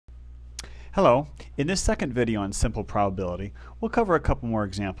Hello. In this second video on simple probability, we'll cover a couple more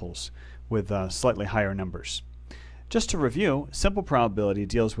examples with slightly higher numbers. Just to review, simple probability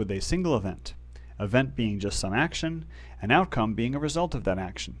deals with a single event being just some action, an outcome being a result of that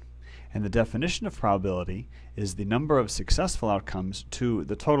action. And the definition of probability is the number of successful outcomes to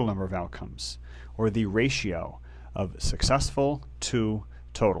the total number of outcomes, or the ratio of successful to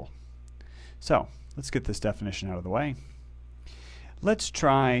total. So, let's get this definition out of the way. Let's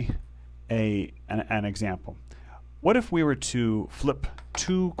try an example. What if we were to flip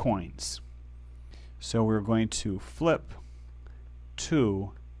two coins? So we're going to flip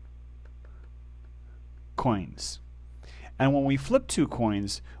two coins. And when we flip two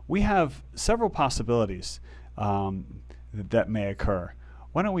coins, we have several possibilities that may occur.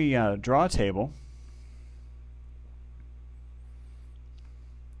 Why don't we draw a table?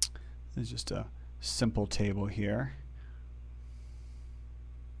 This is just a simple table here.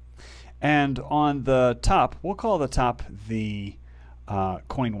 And on the top, we'll call the top the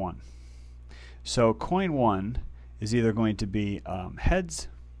coin 1. So coin 1 is either going to be heads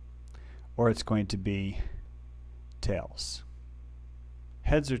or it's going to be tails.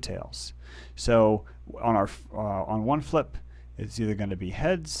 Heads or tails. So on our on one flip, it's either going to be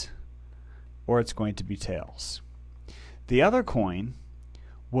heads or it's going to be tails. The other coin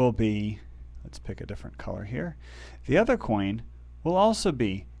will be, let's pick a different color here. The other coin will also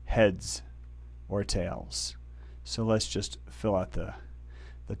be heads or tails. So let's just fill out the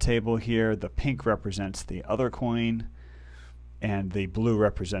table here. The pink represents the other coin and the blue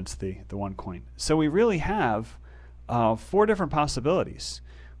represents the one coin. So we really have 4 different possibilities.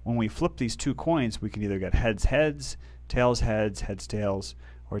 When we flip these two coins, we can either get heads heads, tails heads, heads tails,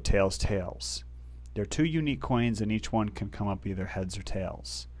 or tails tails. They're 2 unique coins and each one can come up either heads or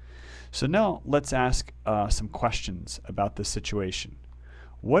tails. So now let's ask some questions about this situation.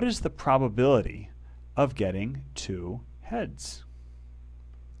 What is the probability of getting 2 heads?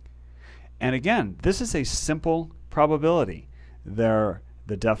 And again, this is a simple probability. The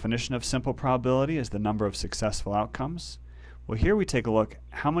definition of simple probability is the number of successful outcomes. Well, here we take a look,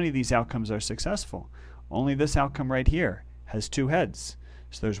 how many of these outcomes are successful? Only this outcome right here has 2 heads.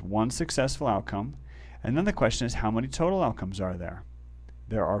 So there's 1 successful outcome. And then the question is, how many total outcomes are there?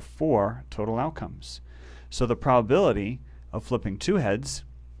 There are 4 total outcomes. So the probability of flipping 2 heads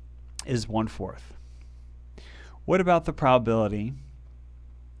is 1/4. What about the probability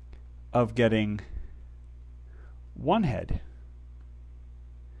of getting 1 head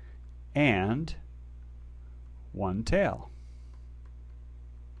and 1 tail?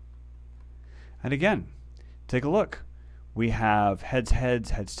 And again, take a look. We have heads heads,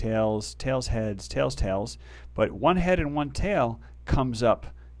 heads tails, tails heads, tails tails, but 1 head and 1 tail comes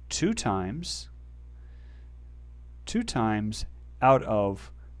up 2 times out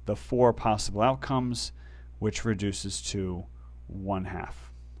of the 4 possible outcomes, which reduces to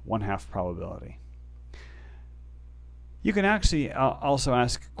 1/2 probability. You can actually also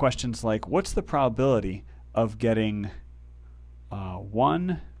ask questions like, what's the probability of getting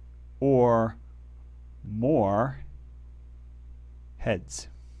 1 or more heads?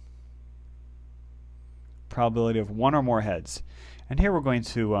 Probability of 1 or more heads. And here we're going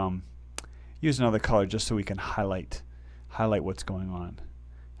to use another color just so we can highlight what's going on.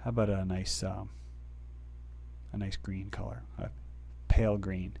 How about a nice green color, a pale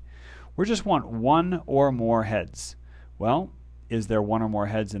green. We just want 1 or more heads. Well, is there 1 or more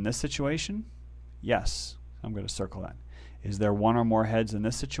heads in this situation? Yes. I'm going to circle that. Is there 1 or more heads in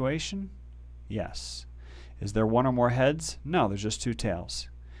this situation? Yes. Is there 1 or more heads? No, there's just 2 tails.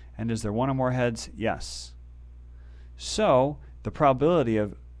 And is there 1 or more heads? Yes. So the probability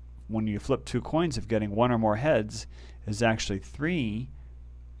of, when you flip 2 coins, of getting 1 or more heads is actually 3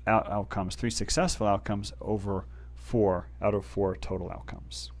 outcomes, 3 successful outcomes over 4 out of 4 total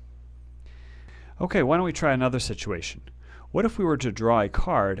outcomes. Okay, why don't we try another situation? What if we were to draw a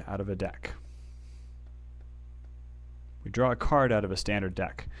card out of a deck? We draw a card out of a standard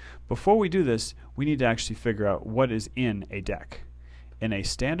deck. Before we do this, we need to actually figure out what is in a deck. In a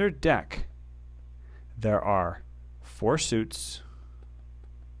standard deck, there are 4 suits,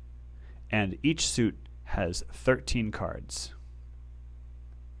 and each suit has 13 cards.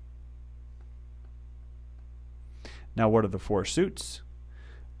 Now, what are the 4 suits?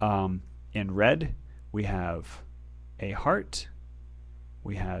 In red, we have a heart,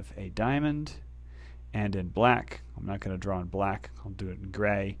 we have a diamond, and in black, I'm not going to draw in black, I'll do it in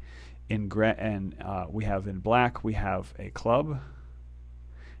gray. In black, we have a club,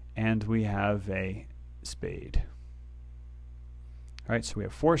 and we have a spade. All right, so we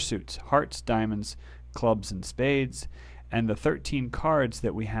have 4 suits: hearts, diamonds, clubs, and spades. And the 13 cards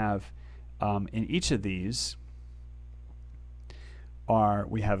that we have in each of these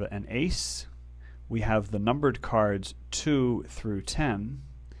we have an ace, we have the numbered cards 2 through 10,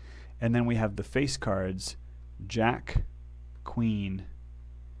 and then we have the face cards Jack, Queen,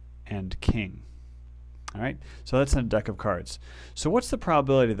 and King. All right, so that's a deck of cards. So what's the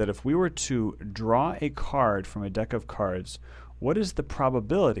probability that if we were to draw a card from a deck of cards, what is the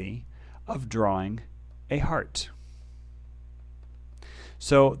probability of drawing a heart?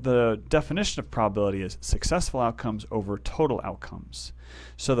 So the definition of probability is successful outcomes over total outcomes.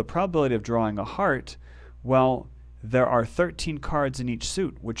 So the probability of drawing a heart, well, there are 13 cards in each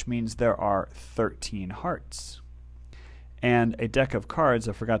suit, which means there are 13 hearts. And a deck of cards,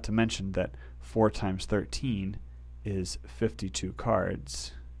 I forgot to mention that 4 times 13 is 52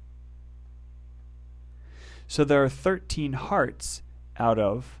 cards. So there are 13 hearts out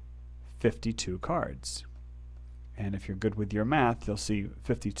of 52 cards. And if you're good with your math, you'll see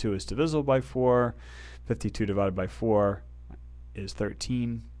 52 is divisible by 4. 52 divided by 4 is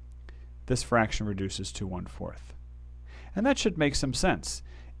 13. This fraction reduces to 1/4. And that should make some sense.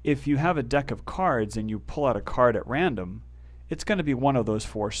 If you have a deck of cards and you pull out a card at random, it's going to be one of those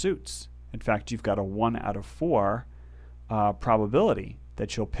 4 suits. In fact, you've got a 1 out of 4 probability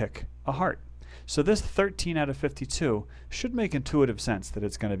that you'll pick a heart. So this 13 out of 52 should make intuitive sense that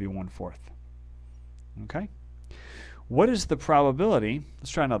it's going to be 1/4. Okay? What is the probability?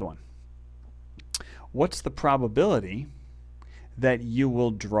 Let's try another one. What's the probability that you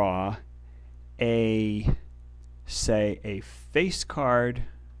will draw say a face card?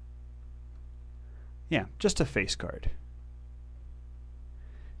 Yeah, just a face card.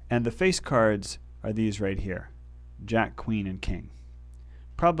 And the face cards are these right here, Jack, Queen, and King.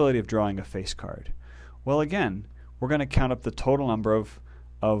 Probability of drawing a face card. Well, again, we're going to count up the total number of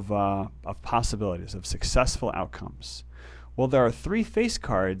possibilities, of successful outcomes. Well, there are 3 face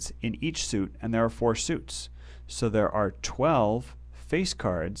cards in each suit, and there are 4 suits. So there are 12 face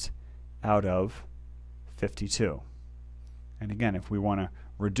cards out of 52. And again, if we want to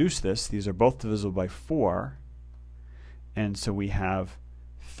reduce this, these are both divisible by 4, and so we have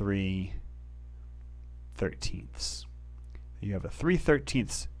 3/13. You have a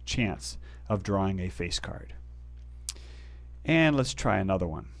 3/13 chance of drawing a face card. And let's try another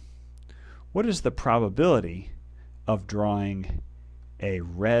one. What is the probability of drawing a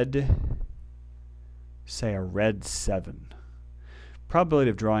red, say a red 7? Probability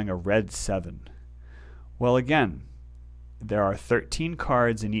of drawing a red 7. Well, again, there are 13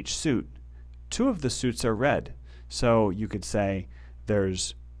 cards in each suit. 2 of the suits are red. So you could say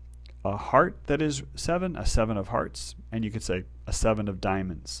there's a heart that is 7, a 7 of hearts, and you could say a 7 of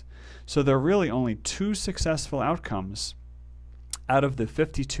diamonds. So there are really only 2 successful outcomes out of the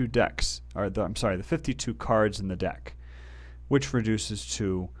 52 decks, or the 52 cards in the deck, which reduces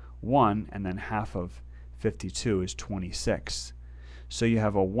to 1, and then half of 52 is 26. So you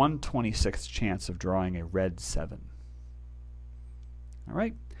have a 1/26th chance of drawing a red 7. All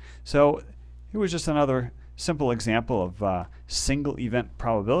right, so here was just another simple example of single event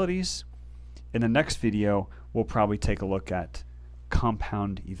probabilities. In the next video, we'll probably take a look at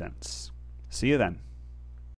compound events. See you then.